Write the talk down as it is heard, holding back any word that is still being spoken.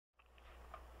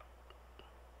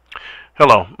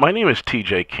Hello, my name is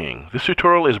TJ King. This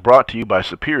tutorial is brought to you by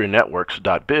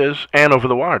SuperiorNetworks.biz and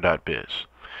OverTheWire.biz.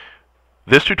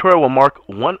 This tutorial will mark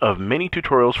one of many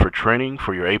tutorials for training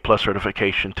for your A+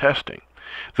 certification testing.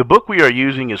 The book we are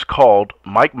using is called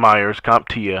Mike Myers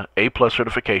Comptia A+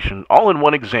 Certification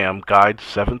All-in-One Exam Guide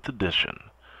 7th edition.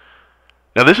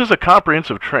 Now this is a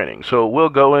comprehensive training, so we'll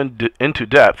go into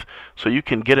depth so you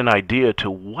can get an idea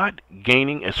to what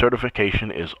gaining a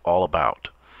certification is all about.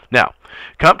 Now,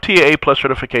 Comptia A+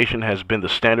 certification has been the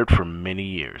standard for many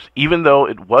years, even though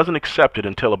it wasn't accepted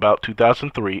until about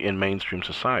 2003 in mainstream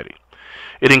society.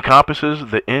 It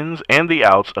encompasses the ins and the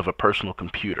outs of a personal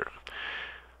computer.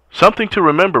 Something to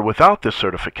remember: without this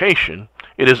certification,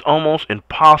 it is almost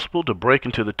impossible to break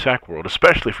into the tech world,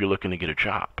 especially if you're looking to get a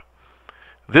job.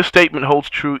 This statement holds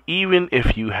true even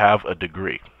if you have a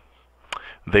degree.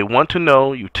 They want to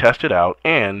know you test it out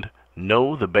and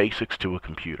know the basics to a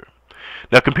computer.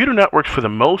 Now, computer networks for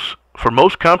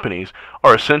most companies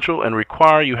are essential and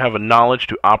require you have a knowledge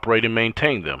to operate and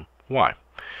maintain them. Why?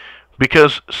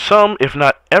 Because some, if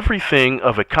not everything,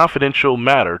 of a confidential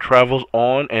matter travels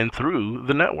on and through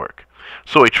the network.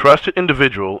 So a trusted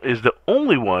individual is the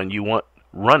only one you want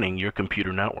running your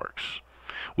computer networks.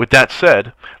 With that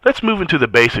said, let's move into the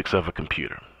basics of a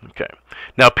computer. Okay.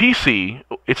 Now, PC,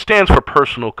 it stands for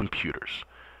personal computers.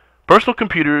 Personal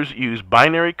computers use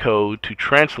binary code to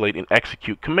translate and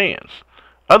execute commands.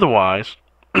 Otherwise,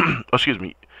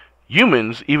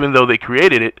 humans, even though they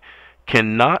created it,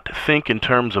 cannot think in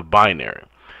terms of binary.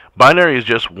 Binary is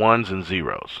just ones and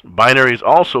zeros. Binary is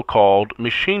also called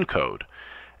machine code.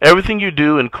 Everything you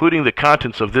do, including the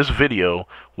contents of this video,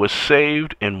 was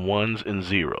saved in ones and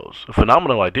zeros. A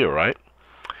phenomenal idea, right?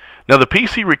 Now, the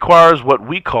PC requires what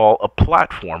we call a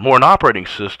platform, or an operating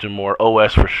system, or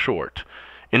OS for short,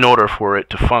 in order for it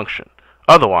to function.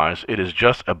 Otherwise, it is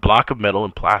just a block of metal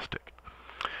and plastic.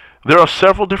 There are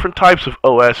several different types of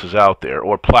OSs out there,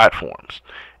 or platforms.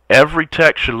 Every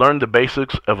tech should learn the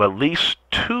basics of at least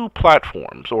two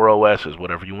platforms, or OSs,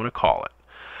 whatever you want to call it.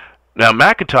 Now,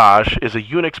 Macintosh is a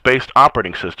Unix-based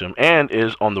operating system and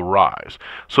is on the rise.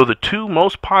 So the two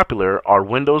most popular are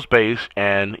Windows-based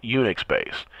and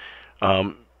Unix-based.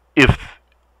 If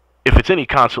it's any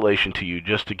consolation to you,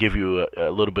 just to give you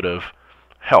a little bit of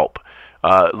help,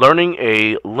 learning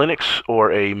a Linux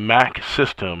or a Mac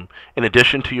system in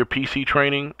addition to your PC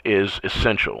training is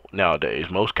essential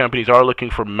nowadays. Most companies are looking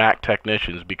for Mac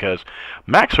technicians because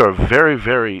Macs are a very,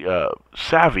 very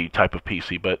savvy type of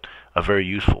PC, but a very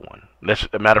useful one. As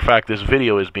a matter of fact, this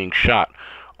video is being shot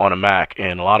on a Mac,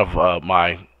 and a lot of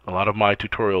my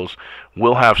tutorials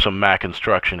will have some Mac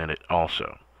instruction in it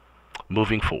also.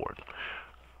 Moving forward,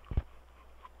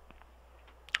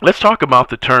 let's talk about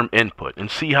the term input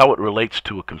and see how it relates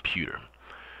to a computer.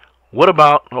 What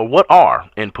are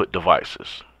input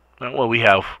devices? Well, we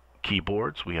have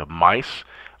keyboards, we have mice,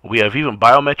 we have even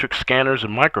biometric scanners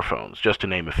and microphones, just to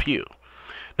name a few.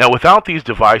 Now, without these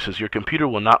devices, your computer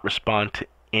will not respond to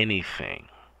anything.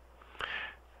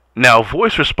 Now,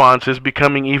 voice response is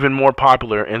becoming even more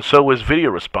popular, and so is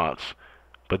video response,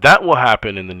 but that will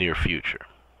happen in the near future.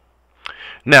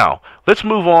 Now, let's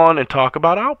move on and talk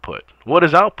about output. What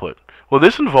is output? Well,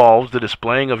 this involves the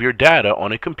displaying of your data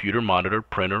on a computer monitor,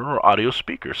 printer, or audio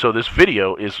speaker. So this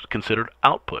video is considered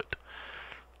output.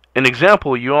 An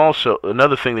example,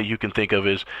 another thing that you can think of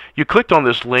is you clicked on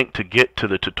this link to get to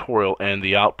the tutorial, and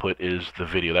the output is the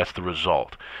video. That's the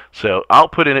result. So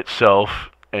output in itself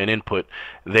and input,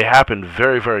 they happen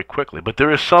very, very quickly. But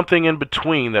there is something in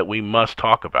between that we must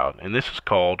talk about, and this is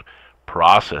called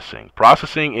processing.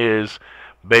 Processing is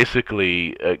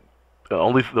basically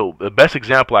the best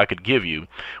example I could give you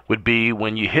would be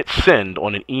when you hit send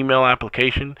on an email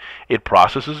application. It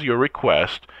processes your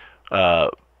request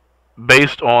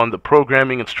based on the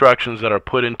programming instructions that are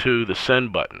put into the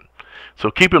send button. So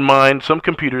keep in mind, some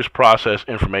computers process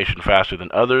information faster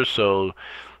than others, so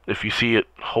if you see it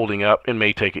holding up, it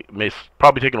may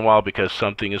probably take a while because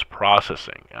something is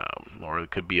processing, or it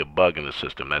could be a bug in the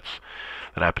system. That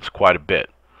happens quite a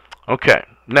bit. Okay,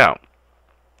 now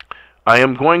I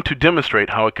am going to demonstrate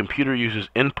how a computer uses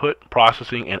input,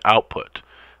 processing, and output.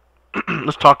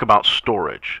 Let's talk about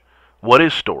storage. What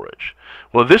is storage?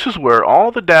 Well, this is where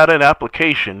all the data and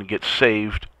application gets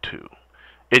saved to.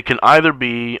 It can either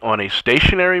be on a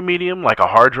stationary medium like a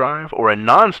hard drive, or a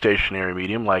non-stationary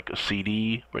medium like a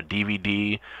CD or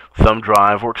DVD, thumb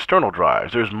drive, or external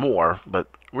drives. There's more, but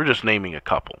we're just naming a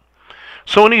couple.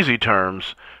 So in easy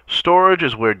terms, storage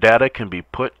is where data can be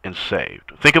put and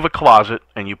saved. Think of a closet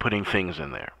and you putting things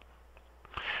in there.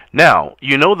 Now,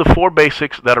 you know the four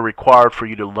basics that are required for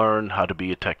you to learn how to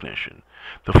be a technician.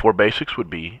 The four basics would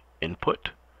be input,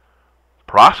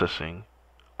 processing,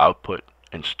 output,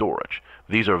 and storage.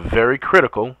 These are very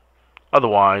critical,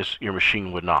 otherwise your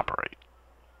machine wouldn't operate.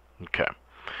 Okay.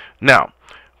 Now,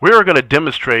 we're going to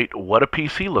demonstrate what a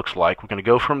PC looks like. We're going to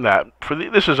go from that.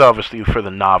 This is obviously for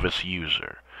the novice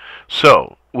user.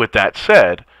 So, with that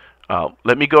said,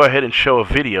 let me go ahead and show a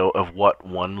video of what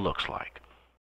one looks like.